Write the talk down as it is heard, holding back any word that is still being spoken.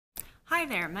Hi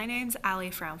there, my name's Ali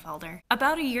Fraunfelder.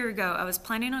 About a year ago, I was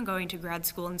planning on going to grad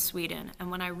school in Sweden,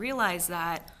 and when I realized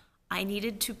that, I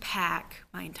needed to pack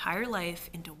my entire life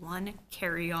into one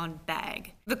carry-on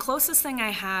bag. The closest thing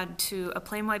I had to a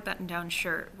plain white button-down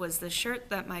shirt was the shirt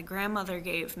that my grandmother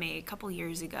gave me a couple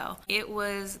years ago. It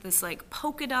was this like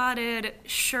polka-dotted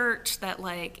shirt that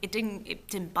it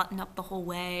didn't button up the whole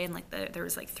way, and there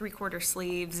was like 3/4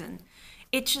 sleeves, and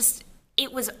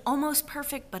it was almost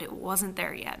perfect, but it wasn't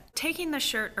there yet. Taking the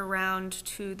shirt around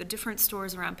to the different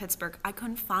stores around Pittsburgh, I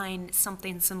couldn't find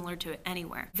something similar to it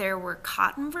anywhere. There were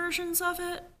cotton versions of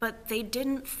it, but they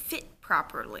didn't fit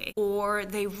properly, or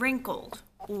they wrinkled,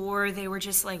 or they were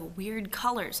just like weird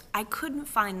colors. I couldn't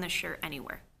find the shirt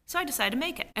anywhere. So I decided to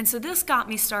make it. And so this got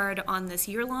me started on this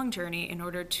year-long journey in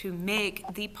order to make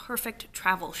the perfect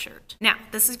travel shirt. Now,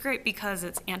 this is great because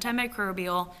it's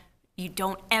antimicrobial. You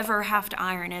don't ever have to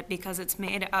iron it because it's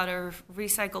made out of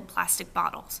recycled plastic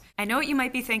bottles. I know what you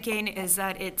might be thinking is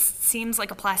that it seems like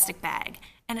a plastic bag,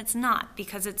 and it's not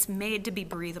because it's made to be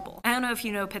breathable. I don't know if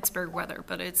you know Pittsburgh weather,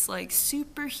 but it's like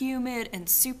super humid and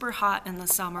super hot in the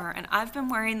summer, and I've been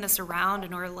wearing this around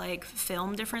in order to like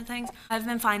film different things. I've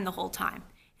been fine the whole time.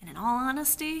 And in all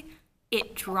honesty,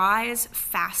 it dries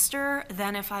faster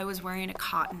than if I was wearing a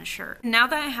cotton shirt. Now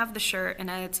that I have the shirt and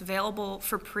it's available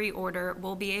for pre-order,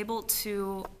 we'll be able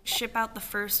to ship out the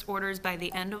first orders by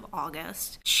the end of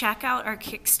August. Check out our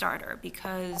Kickstarter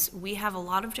because we have a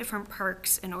lot of different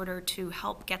perks in order to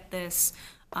help get this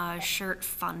shirt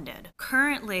funded.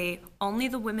 Currently, only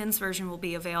the women's version will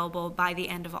be available by the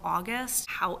end of August.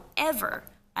 However,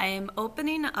 I am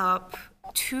opening up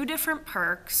 2 different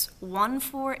perks, one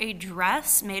for a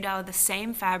dress made out of the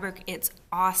same fabric. It's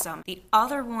awesome. The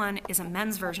other one is a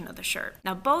men's version of the shirt.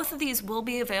 Now, both of these will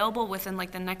be available within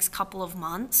like the next couple of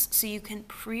months, so you can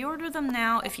pre-order them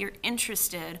now if you're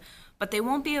interested, but they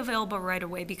won't be available right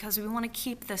away because we want to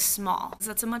keep this small.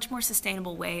 That's a much more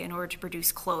sustainable way in order to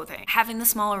produce clothing. Having the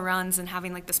smaller runs and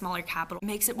having like the smaller capital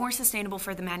makes it more sustainable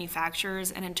for the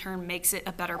manufacturers and in turn makes it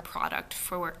a better product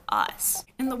for us.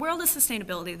 In the world of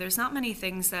sustainability, there's not many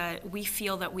things that we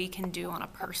feel that we can do on a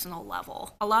personal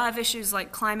level. A lot of issues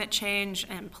like climate change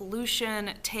and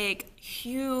pollution take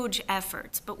huge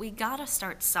efforts, but we gotta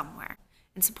start somewhere.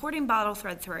 And supporting Bottle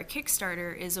Thread through our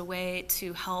Kickstarter is a way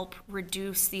to help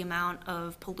reduce the amount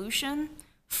of pollution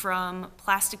from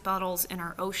plastic bottles in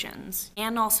our oceans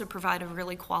and also provide a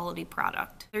really quality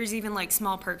product. There's even like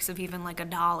small perks of even like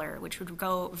 $1, which would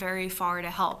go very far to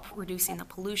help reducing the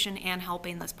pollution and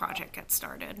helping this project get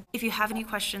started. If you have any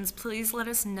questions, please let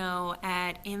us know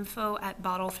at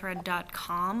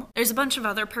info@bottlethread.com. There's a bunch of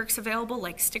other perks available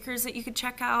like stickers that you could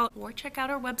check out, or check out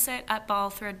our website at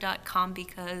bottlethread.com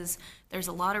because there's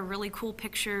a lot of really cool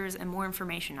pictures and more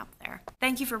information up there.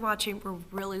 Thank you for watching. We're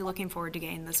really looking forward to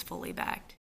getting this fully backed.